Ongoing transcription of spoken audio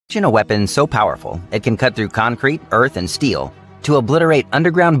Imagine a weapon so powerful it can cut through concrete, earth, and steel to obliterate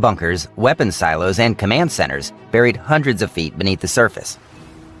underground bunkers, weapon silos, and command centers buried hundreds of feet beneath the surface.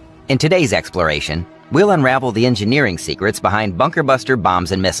 In today's exploration, we'll unravel the engineering secrets behind bunker-buster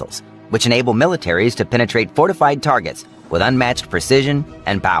bombs and missiles, which enable militaries to penetrate fortified targets with unmatched precision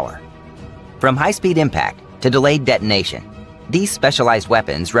and power. From high-speed impact to delayed detonation, these specialized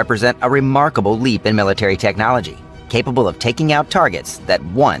weapons represent a remarkable leap in military technology, capable of taking out targets that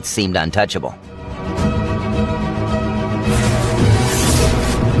once seemed untouchable.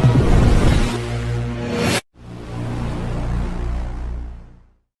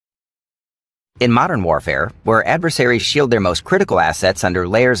 In modern warfare, where adversaries shield their most critical assets under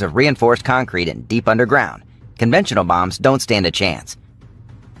layers of reinforced concrete and deep underground, conventional bombs don't stand a chance.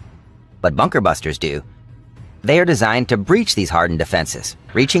 But bunker busters do. They are designed to breach these hardened defenses,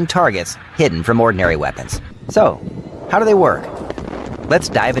 reaching targets hidden from ordinary weapons. So, how do they work? Let's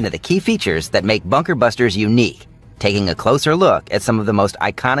dive into the key features that make bunker busters unique, taking a closer look at some of the most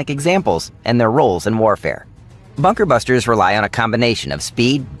iconic examples and their roles in warfare. Bunker busters rely on a combination of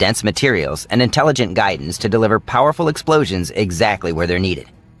speed, dense materials, and intelligent guidance to deliver powerful explosions exactly where they're needed.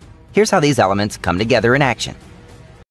 Here's how these elements come together in action.